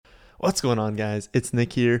What's going on, guys? It's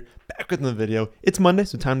Nick here, back with another video. It's Monday,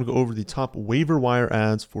 so time to go over the top waiver wire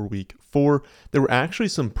ads for week 4. There were actually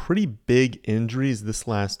some pretty big injuries this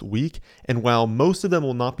last week, and while most of them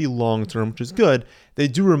will not be long-term, which is good, they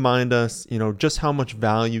do remind us, just how much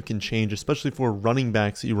value can change, especially for running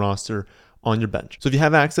backs that you roster on your bench. So if you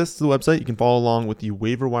have access to the website, you can follow along with the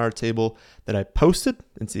waiver wire table that I posted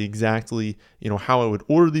and see exactly, how I would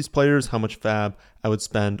order these players, how much fab I would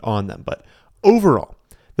spend on them. But overall,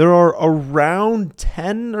 there are around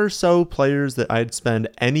 10 or so players that I'd spend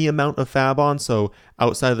any amount of fab on. So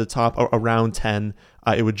outside of the top, around 10,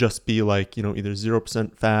 it would just be like, either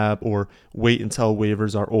 0% fab or wait until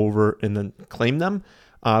waivers are over and then claim them.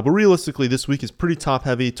 But realistically, this week is pretty top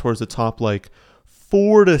heavy towards the top, like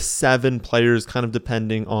 4 to 7 players, kind of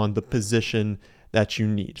depending on the position that you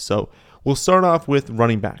need. So we'll start off with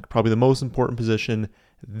running back, probably the most important position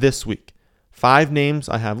this week. 5 names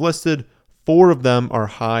I have listed. 4 of them are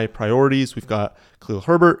high priorities. We've got Khalil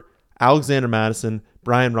Herbert, Alexander Mattison,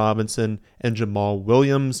 Brian Robinson, and Jamal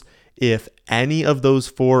Williams. If any of those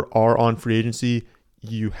 4 are on free agency,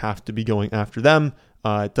 you have to be going after them.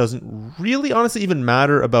 It doesn't really honestly even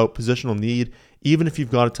matter about positional need. Even if you've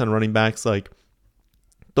got a ton of running backs, like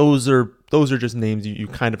those are just names you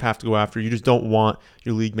kind of have to go after. You just don't want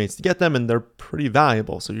your league mates to get them, and they're pretty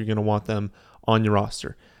valuable, so you're going to want them on your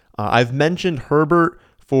roster. I've mentioned Herbert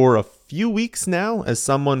for a few weeks now as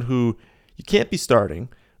someone who you can't be starting,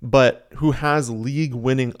 but who has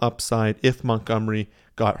league-winning upside if Montgomery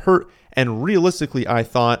got hurt. And realistically, I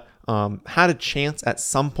thought had a chance at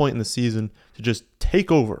some point in the season to just take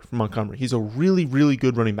over from Montgomery. He's a really, really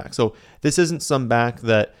good running back. So this isn't some back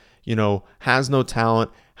that, has no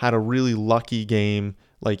talent, had a really lucky game.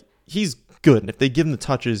 Like, he's good. And if they give him the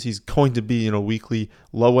touches, he's going to be, weekly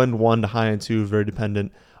low-end 1 to high-end 2, very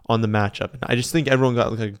dependent on the matchup. And I just think everyone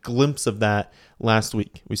got like a glimpse of that last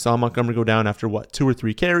week. We saw Montgomery go down after 2 or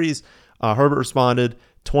 3 carries. Herbert responded,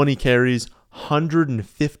 20 carries,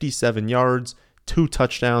 157 yards, 2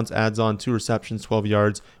 touchdowns, adds on 2 receptions, 12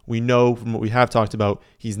 yards. We know from what we have talked about,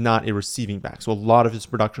 he's not a receiving back. So a lot of his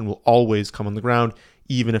production will always come on the ground,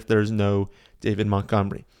 even if there's no David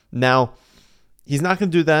Montgomery. Now, he's not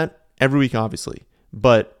going to do that every week, obviously.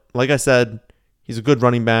 But like I said, he's a good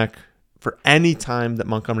running back. For any time that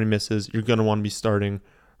Montgomery misses, you're going to want to be starting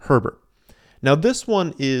Herbert. Now, this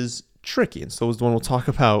one is tricky, and so is the one we'll talk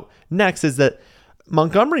about next, is that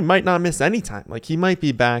Montgomery might not miss any time. Like, he might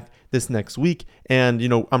be back this next week, and,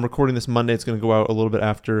 I'm recording this Monday. It's going to go out a little bit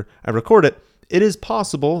after I record it. It is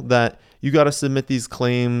possible that you got to submit these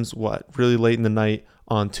claims, really late in the night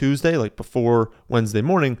on Tuesday, like before Wednesday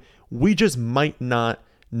morning. We just might not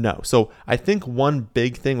know. So I think one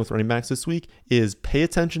big thing with running backs this week is pay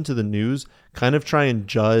attention to the news, kind of try and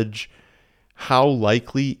judge how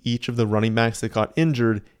likely each of the running backs that got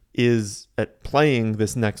injured is at playing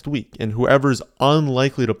this next week. And whoever's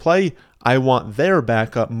unlikely to play, I want their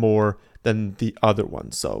backup more than the other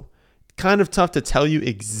one. So kind of tough to tell you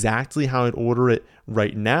exactly how I'd order it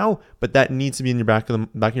right now, but that needs to be in your back of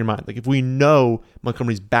your mind. Like, if we know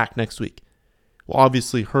Montgomery's back next week, well,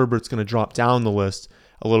 obviously Herbert's going to drop down the list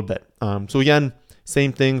a little bit. So again,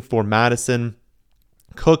 same thing for Madison.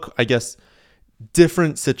 Cook, I guess,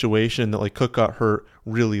 different situation that like Cook got hurt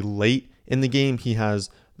really late in the game. He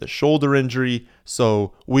has the shoulder injury,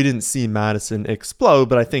 so we didn't see Madison explode,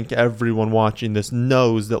 but I think everyone watching this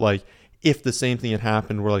knows that like if the same thing had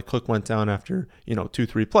happened where like Cook went down after,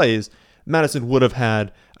 2-3 plays, Madison would have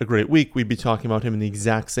had a great week. We'd be talking about him in the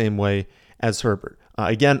exact same way as Herbert.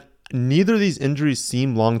 Again, neither of these injuries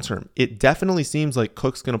seem long-term. It definitely seems like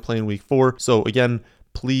Cook's going to play in week 4. So again,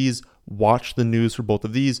 please watch the news for both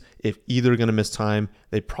of these. If either are going to miss time,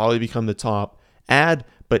 they probably become the top ad.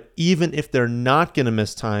 But even if they're not going to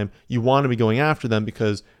miss time, you want to be going after them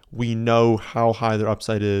because we know how high their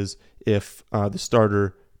upside is if the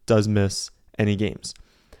starter does miss any games.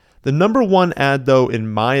 The number 1 ad, though, in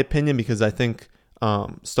my opinion, because I think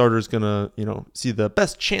starter's going to, see the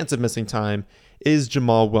best chance of missing time, is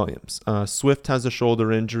Jamal Williams. Swift has a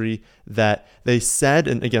shoulder injury that they said,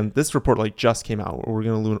 and again, this report just came out. We're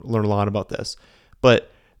going to learn a lot about this.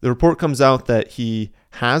 But the report comes out that he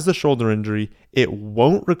has the shoulder injury. It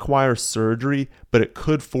won't require surgery, but it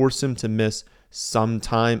could force him to miss some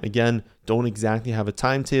time. Again, don't exactly have a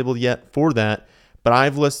timetable yet for that, but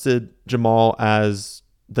I've listed Jamal as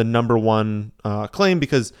the number 1 claim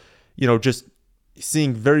because, just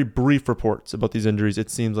seeing very brief reports about these injuries, it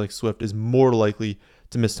seems like Swift is more likely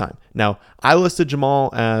to miss time. Now, I listed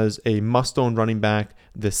Jamal as a must-own running back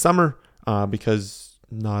this summer because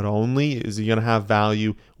not only is he going to have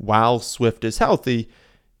value while Swift is healthy,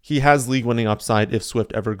 he has league-winning upside if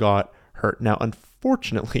Swift ever got hurt. Now,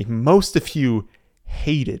 unfortunately, most of you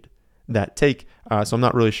hated that take, so I'm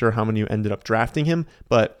not really sure how many you ended up drafting him,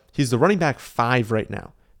 but he's the running back 5 right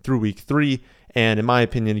now through week 3, and in my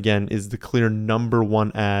opinion, again, is the clear number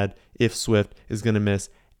 1 ad if Swift is going to miss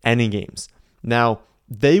any games. Now,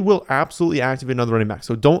 they will absolutely activate another running back,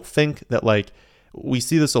 so don't think that, like, we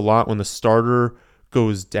see this a lot when the starter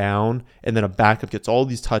goes down and then a backup gets all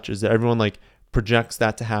these touches that everyone, like, projects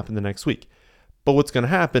that to happen the next week. But what's going to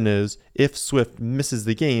happen is if Swift misses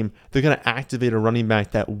the game, they're going to activate a running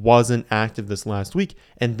back that wasn't active this last week,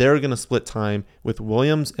 and they're going to split time with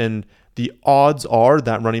Williams, and the odds are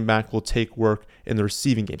that running back will take work in the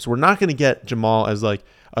receiving game. So we're not going to get Jamal as like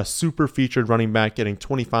a super featured running back getting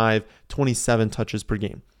 25, 27 touches per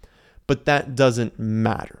game. But that doesn't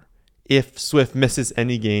matter. If Swift misses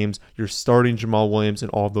any games, you're starting Jamal Williams in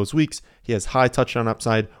all of those weeks. He has high touchdown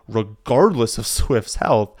upside regardless of Swift's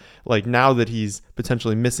health. Like, now that he's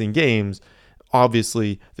potentially missing games,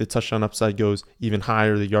 obviously the touchdown upside goes even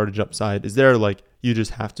higher. The yardage upside is there. Like, you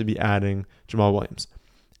just have to be adding Jamal Williams.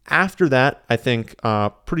 After that, I think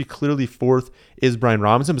pretty clearly 4th is Brian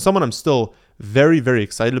Robinson, but someone I'm still very, very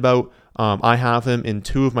excited about. I have him in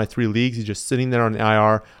 2 of my 3 leagues. He's just sitting there on the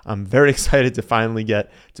IR. I'm very excited to finally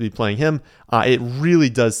get to be playing him. It really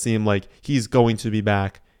does seem like he's going to be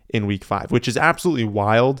back in week 5, which is absolutely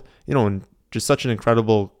wild, and just such an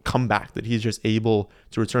incredible comeback that he's just able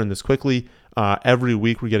to return this quickly. Every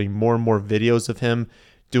week we're getting more and more videos of him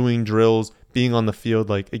doing drills, being on the field.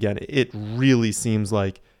 Like, again, it really seems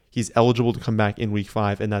like he's eligible to come back in week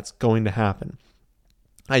 5, and that's going to happen.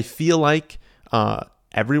 I feel like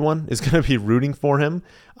everyone is going to be rooting for him,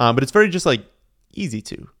 but it's very just like easy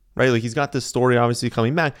to, right? Like, he's got this story obviously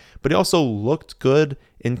coming back, but he also looked good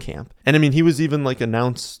in camp. And I mean, he was even like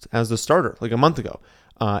announced as the starter like a month ago.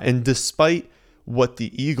 And despite what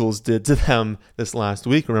the Eagles did to them this last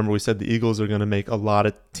week, remember we said the Eagles are going to make a lot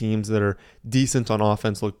of teams that are decent on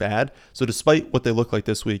offense look bad. So despite what they look like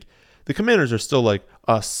this week, the Commanders are still like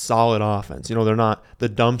a solid offense. They're not the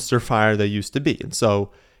dumpster fire they used to be. And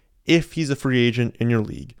so if he's a free agent in your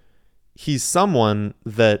league, he's someone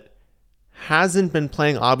that hasn't been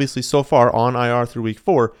playing obviously so far on IR through week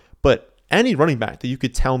 4, but any running back that you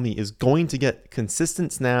could tell me is going to get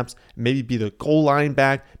consistent snaps, maybe be the goal line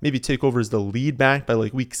back, maybe take over as the lead back by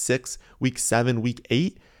like week 6, week 7, week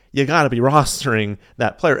 8, you got to be rostering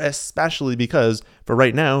that player, especially because for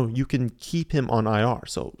right now, you can keep him on IR.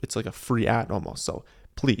 So it's like a free ad almost. So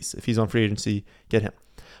please, if he's on free agency, get him.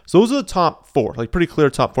 So those are the top 4, like pretty clear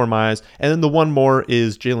top 4 in my eyes. And then the one more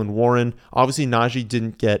is Jaylen Warren. Obviously, Najee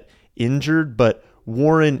didn't get injured, but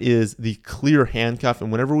Warren is the clear handcuff.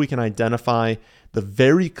 And whenever we can identify the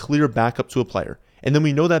very clear backup to a player, and then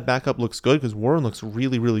we know that backup looks good because Warren looks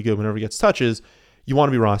really, really good whenever he gets touches, you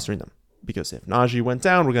want to be rostering them. Because if Najee went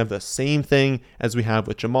down, we're going to have the same thing as we have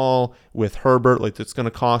with Jamal, with Herbert. Like, it's going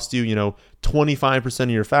to cost you, 25% of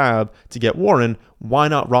your fab to get Warren. Why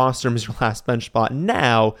not roster him as your last bench spot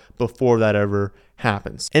now before that ever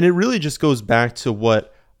happens? And it really just goes back to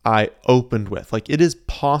what I opened with. Like, it is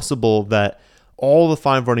possible that all the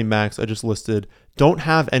 5 running backs I just listed don't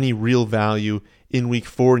have any real value in week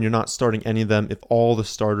 4, and you're not starting any of them if all the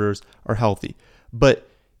starters are healthy. But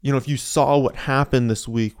if you saw what happened this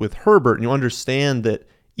week with Herbert and you understand that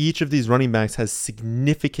each of these running backs has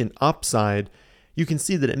significant upside, you can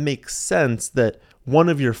see that it makes sense that one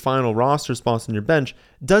of your final roster spots on your bench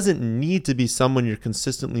doesn't need to be someone you're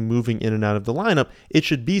consistently moving in and out of the lineup. It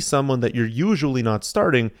should be someone that you're usually not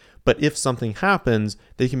starting, but if something happens,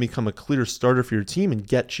 they can become a clear starter for your team and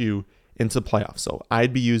get you into playoffs. So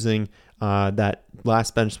I'd be using that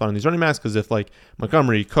last bench spot on these running backs, because if like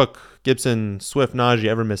Montgomery, Cook, Gibson, Swift, Najee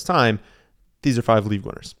ever miss time, these are 5 league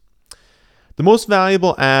winners. The most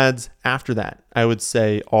valuable ads after that, I would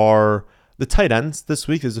say, are the tight ends this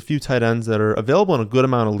week. There's a few tight ends that are available in a good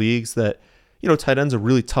amount of leagues that, tight end's a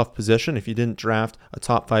really tough position. If you didn't draft a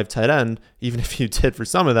top 5 tight end, even if you did for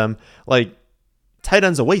some of them, like, tight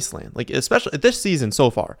end's a wasteland. Like, especially this season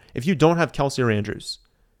so far, if you don't have Kelsey or Andrews,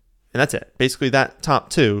 and that's it, basically that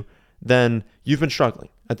top 2, then you've been struggling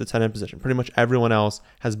at the tight end position. Pretty much everyone else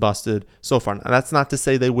has busted so far. Now, that's not to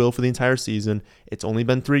say they will for the entire season. It's only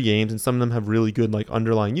been 3 games, and some of them have really good like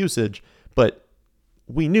underlying usage. But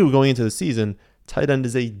we knew going into the season, tight end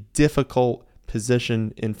is a difficult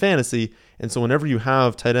position in fantasy. And so whenever you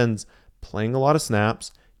have tight ends playing a lot of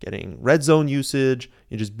snaps, getting red zone usage,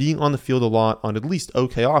 and just being on the field a lot on at least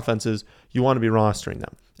okay offenses, you want to be rostering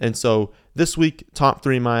them. And so this week, top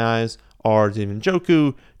 3 in my eyes are David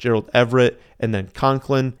Njoku, Gerald Everett, and then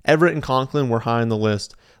Conklin. Everett and Conklin were high on the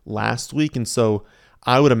list last week, and so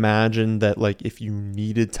I would imagine that like if you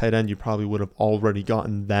needed tight end, you probably would have already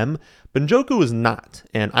gotten them. But Njoku was not,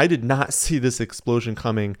 and I did not see this explosion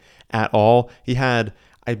coming at all. He had,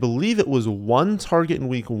 I believe it was 1 target in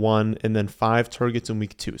week 1 and then 5 targets in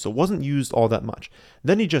week 2. So it wasn't used all that much.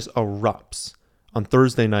 Then he just erupts on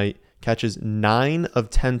Thursday night, catches 9 of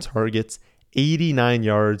 10 targets, 89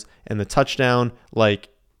 yards, and the touchdown. Like,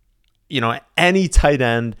 any tight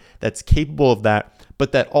end that's capable of that,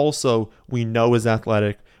 but that also we know is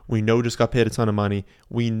athletic, we know just got paid a ton of money,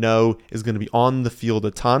 we know is going to be on the field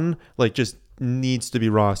a ton, like just needs to be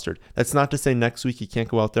rostered. That's not to say next week he can't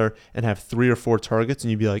go out there and have 3 or 4 targets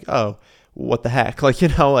and you'd be like, oh, what the heck? Like,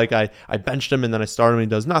 like I benched him and then I started him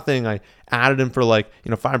and he does nothing. I added him for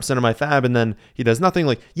 5% of my fab and then he does nothing.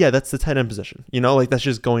 Like, yeah, that's the tight end position, like that's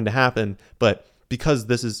just going to happen. But because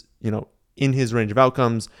this is, in his range of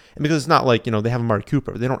outcomes, and because it's not like, they have Amari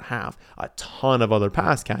Cooper, they don't have a ton of other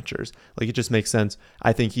pass catchers. Like, it just makes sense.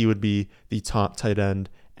 I think he would be the top tight end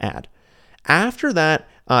add. After that,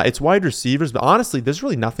 it's wide receivers, but honestly, there's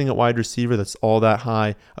really nothing at wide receiver that's all that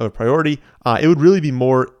high of a priority. It would really be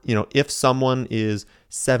more, if someone is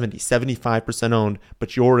 75% owned,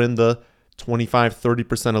 but you're in the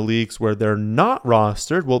 25-30% of leagues where they're not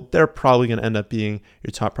rostered, well, they're probably going to end up being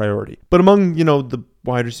your top priority. But among, the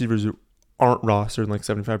wide receivers who aren't rostered in like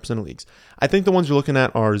 75% of leagues, I think the ones you're looking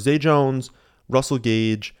at are Zay Jones, Russell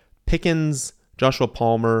Gage, Pickens, Joshua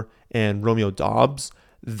Palmer, and Romeo Doubs.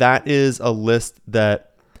 That is a list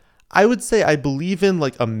that I would say I believe in,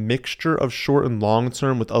 like a mixture of short and long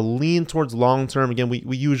term with a lean towards long term. Again,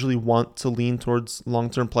 we usually want to lean towards long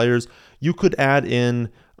term players. You could add in,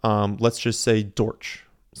 let's just say Dortch,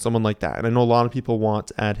 someone like that. And I know a lot of people want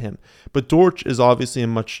to add him, but Dortch is obviously a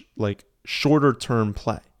much like shorter term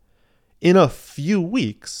play. In a few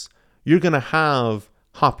weeks, you're going to have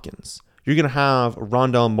Hopkins. You're going to have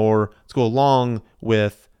Rondale Moore to go along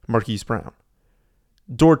with Marquise Brown.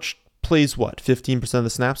 Dortch plays 15% of the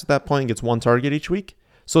snaps at that point and gets 1 target each week.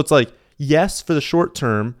 So it's like, yes, for the short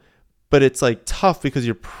term, but it's like tough because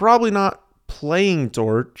you're probably not playing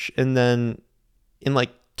Dortch. And then in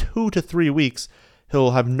like 2 to 3 weeks,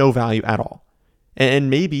 he'll have no value at all. And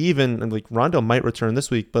maybe even like Rondale might return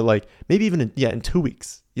this week, but like maybe even in 2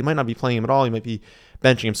 weeks, you might not be playing him at all. You might be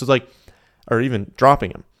benching him. So it's like, or even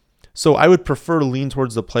dropping him. So I would prefer to lean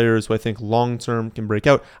towards the players who I think long-term can break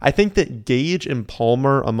out. I think that Gage and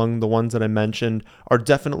Palmer, among the ones that I mentioned, are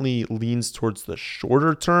definitely leans towards the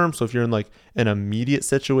shorter term. So if you're in like an immediate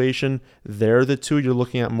situation, they're the two you're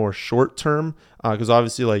looking at more short-term. Because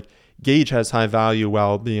obviously like Gage has high value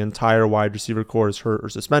while the entire wide receiver core is hurt or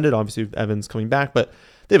suspended. Obviously Evans coming back, but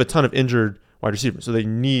they have a ton of injured wide receivers. So they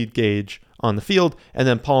need Gage on the field. And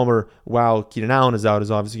then Palmer, while Keenan Allen is out, is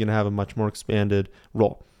obviously going to have a much more expanded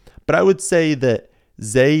role. But I would say that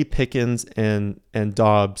Zay, Pickens, and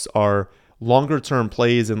Doubs are longer term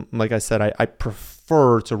plays. And like I said, I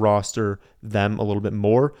prefer to roster them a little bit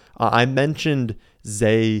more. I mentioned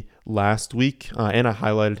Zay last week, and I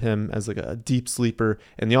highlighted him as like a deep sleeper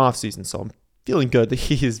in the offseason. So I'm feeling good that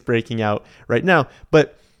he is breaking out right now.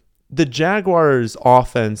 But the Jaguars'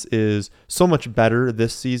 offense is so much better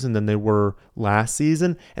this season than they were last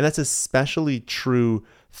season. And that's especially true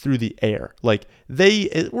through the air. Like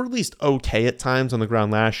they were at least okay at times on the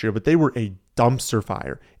ground last year, but they were a dumpster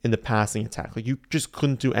fire in the passing attack. Like you just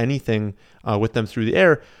couldn't do anything with them through the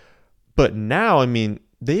air. But now, I mean,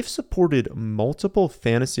 they've supported multiple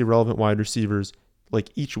fantasy relevant wide receivers like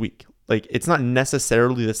each week. Like it's not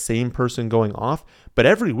necessarily the same person going off, but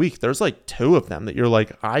every week there's like 2 of them that you're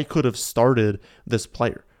like, I could have started this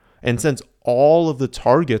player. And since all of the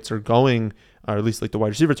targets are going, or at least like the wide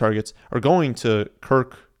receiver targets are going to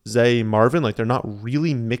Kirk, Zay, Marvin, like they're not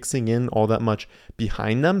really mixing in all that much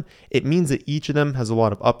behind them. It means that each of them has a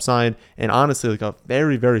lot of upside and honestly like a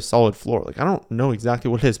very, very solid floor. Like I don't know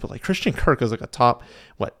exactly what it is, but like Christian Kirk is like a top,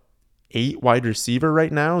 8 wide receiver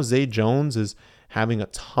right now. Zay Jones is having a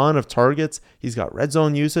ton of targets. He's got red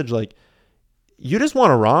zone usage. Like you just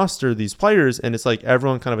want to roster these players and it's like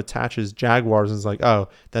everyone kind of attaches Jaguars and is like, oh,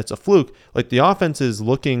 that's a fluke. Like the offense is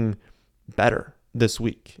looking better this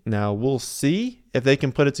week. Now we'll see if they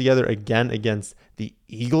can put it together again against the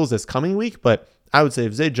Eagles this coming week, but I would say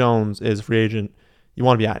if Zay Jones is a free agent, you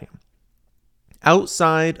want to be adding him.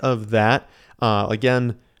 Outside of that,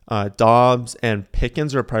 Doubs and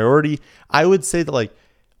Pickens are a priority. I would say that like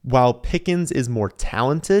while Pickens is more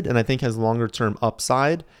talented and I think has longer term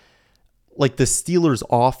upside, like the Steelers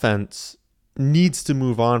offense needs to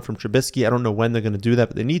move on from Trubisky. I don't know when they're going to do that,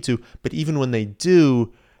 but they need to. But even when they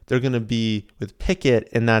do, they're going to be with Pickett,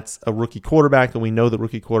 and that's a rookie quarterback, and we know that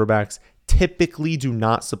rookie quarterbacks typically do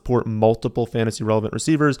not support multiple fantasy relevant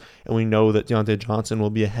receivers. And we know that Deontay Johnson will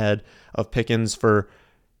be ahead of Pickens for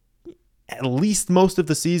at least most of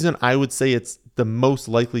the season. I would say it's the most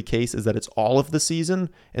likely case is that it's all of the season.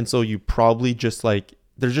 And so you probably just like,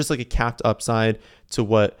 there's just like a capped upside to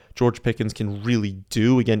what George Pickens can really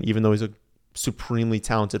do. Again, even though he's a supremely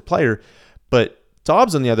talented player. But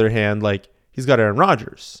Dobbs, on the other hand, like, he's got Aaron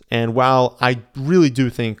Rodgers. And while I really do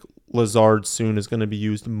think Lazard soon is going to be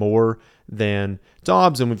used more than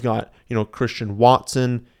Dobbs, and we've got, Christian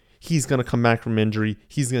Watson, he's going to come back from injury.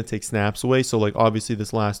 He's going to take snaps away. So, like, obviously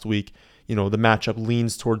this last week, the matchup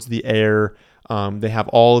leans towards the air. They have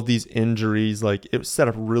all of these injuries. Like, it was set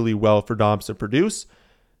up really well for Dobbs to produce.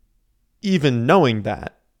 Even knowing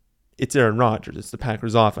that it's Aaron Rodgers, it's the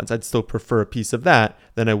Packers offense, I'd still prefer a piece of that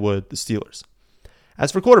than I would the Steelers.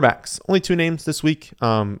 As for quarterbacks, only 2 names this week.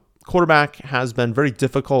 Quarterback has been very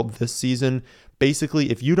difficult this season.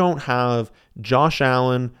 Basically, if you don't have Josh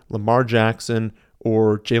Allen, Lamar Jackson,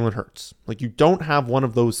 or Jalen Hurts, like you don't have one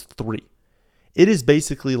of those 3, it is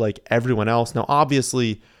basically like everyone else. Now,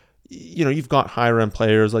 obviously, you've got higher end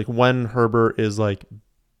players, like when Herbert is like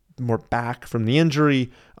more back from the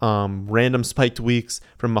injury, random spiked weeks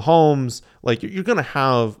from Mahomes, like you're going to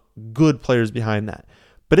have good players behind that.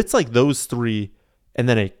 But it's like those 3 and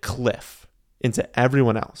then a cliff into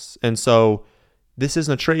everyone else. And so this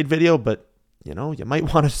isn't a trade video, but you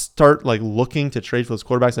might want to start like looking to trade for those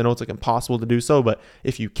quarterbacks. I know it's like impossible to do so, but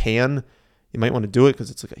if you can, you might want to do it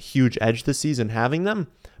because it's like a huge edge this season having them.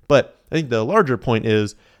 But I think the larger point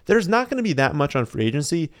is there's not going to be that much on free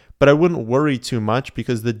agency, but I wouldn't worry too much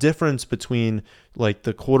because the difference between like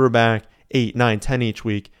the quarterback 8, 9, 10 each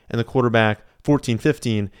week and the quarterback 14,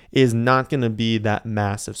 15 is not going to be that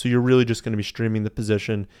massive. So you're really just going to be streaming the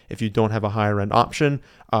position if you don't have a higher end option.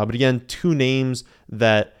 But again, 2 names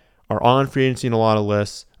that are on free agency in a lot of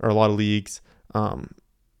lists or a lot of leagues. And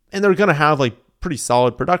they're going to have like pretty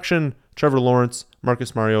solid production. Trevor Lawrence,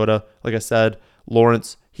 Marcus Mariota. Like I said,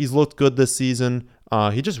 Lawrence, he's looked good this season.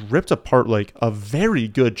 He just ripped apart like a very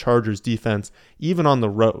good Chargers defense, even on the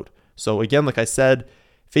road. So again, like I said,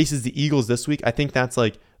 faces the Eagles this week. I think that's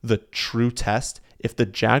like the true test. If the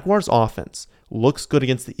Jaguars offense looks good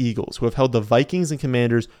against the Eagles, who have held the Vikings and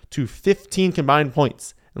Commanders to 15 combined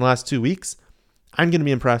points in the last 2 weeks, I'm going to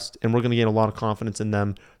be impressed, and we're going to gain a lot of confidence in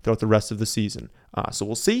them throughout the rest of the season. So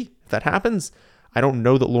we'll see if that happens. I don't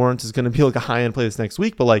know that Lawrence is going to be like a high-end play this next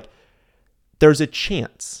week, but like there's a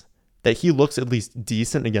chance that he looks at least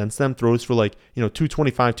decent against them, throws for like,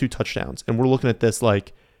 225, 2 touchdowns. And we're looking at this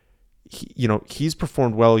like, he's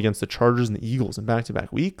performed well against the Chargers and the Eagles in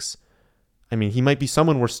back-to-back weeks. I mean, he might be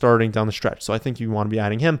someone we're starting down the stretch. So I think you want to be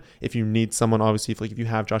adding him. If you need someone, obviously, if you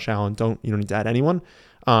have Josh Allen, you don't need to add anyone.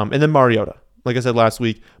 And then Mariota. Like I said last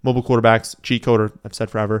week, mobile quarterbacks, cheat code, or I've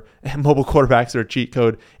said forever, mobile quarterbacks are a cheat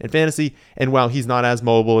code in fantasy. And while he's not as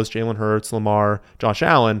mobile as Jalen Hurts, Lamar, Josh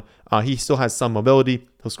Allen, he still has some mobility.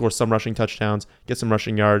 He'll score some rushing touchdowns, get some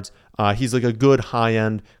rushing yards. He's like a good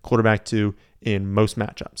high-end quarterback too in most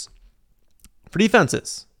matchups. For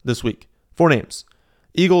defenses this week, 4 names: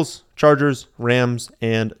 Eagles, Chargers, Rams,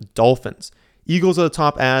 and Dolphins. Eagles are the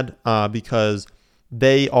top ad because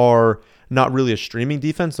they are not really a streaming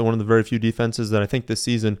defense. They're one of the very few defenses that I think this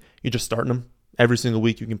season you're just starting them. Every single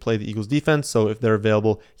week you can play the Eagles defense. So if they're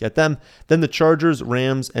available, get them. Then the Chargers,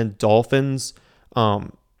 Rams, and Dolphins,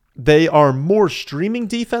 they are more streaming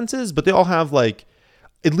defenses, but they all have like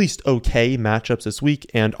at least okay matchups this week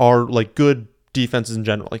and are like good defenses in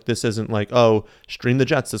general. Like this isn't like, oh, stream the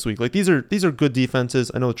Jets this week. Like these are good defenses.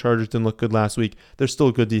 I know the Chargers didn't look good last week. They're still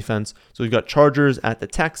a good defense. So you've got Chargers at the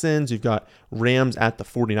Texans. You've got Rams at the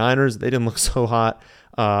 49ers. They didn't look so hot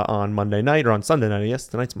on Monday night or on Sunday night. I guess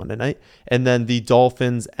tonight's Monday night. And then the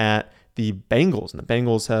Dolphins at the Bengals. And the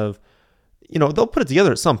Bengals have, they'll put it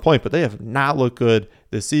together at some point, but they have not looked good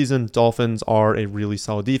this season. Dolphins are a really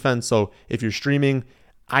solid defense. So if you're streaming,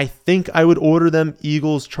 I think I would order them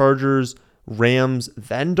Eagles, Chargers, Rams,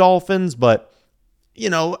 then Dolphins, but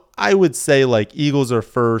I would say like Eagles are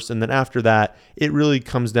first, and then after that it really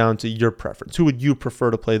comes down to your preference. Who would you prefer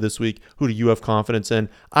to play this week? Who do you have confidence in?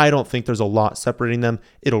 I don't think there's a lot separating them.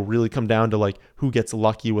 It'll really come down to like who gets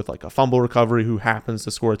lucky with like a fumble recovery, who happens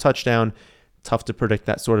to score a touchdown. Tough to predict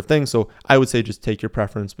that sort of thing. So I would say just take your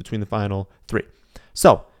preference between the final 3.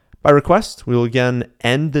 So by request, we will again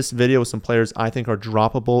end this video with some players I think are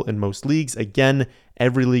droppable in most leagues. Again,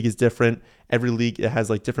 every league is different. Every league has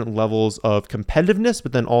like different levels of competitiveness,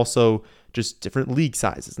 but then also just different league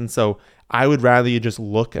sizes. And so I would rather you just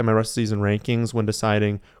look at my rest of season rankings when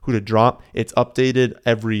deciding who to drop. It's updated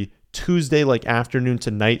every Tuesday, like afternoon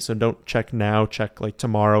to night. So don't check now, check like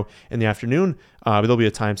tomorrow in the afternoon. But there'll be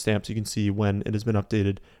a timestamp so you can see when it has been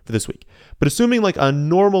updated for this week. But assuming like a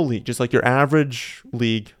normal league, just like your average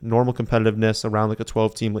league, normal competitiveness around like a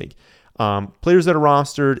 12-team league, players that are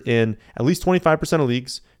rostered in at least 25% of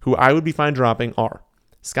leagues who I would be fine dropping are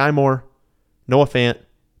Sky Moore, Noah Fant,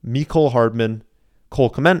 Mecole Hardman, Cole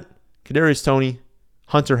Kmet, Kadarius Toney,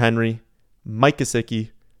 Hunter Henry, Mike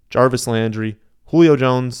Gesicki, Jarvis Landry, Julio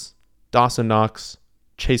Jones, Dawson Knox,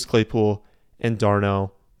 Chase Claypool, and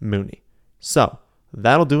Darnell Mooney. So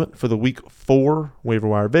that'll do it for the week 4 waiver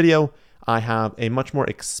wire video. I have a much more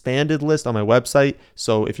expanded list on my website.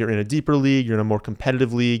 So if you're in a deeper league, you're in a more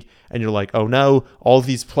competitive league, and you're like, oh no, all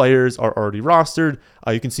these players are already rostered,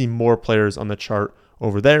 you can see more players on the chart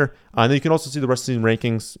over there. And then you can also see the rest of the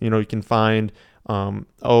rankings. You can find,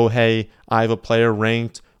 oh, hey, I have a player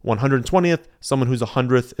ranked 120th, someone who's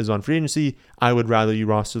 100th is on free agency. I would rather you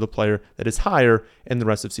roster the player that is higher in the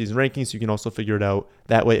rest of season rankings. You can also figure it out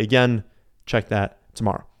that way. Again, check that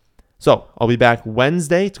tomorrow. So I'll be back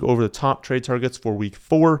Wednesday to go over the top trade targets for week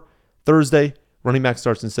 4. Thursday, running back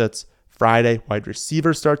starts and sits. Friday, wide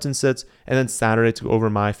receiver starts and sits. And then Saturday to go over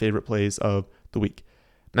my favorite plays of the week.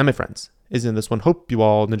 Now, my friends, is in this one. Hope you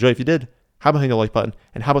all enjoy. If you did, how about hitting the like button?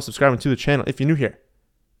 And how about subscribing to the channel if you're new here?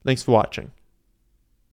 Thanks for watching.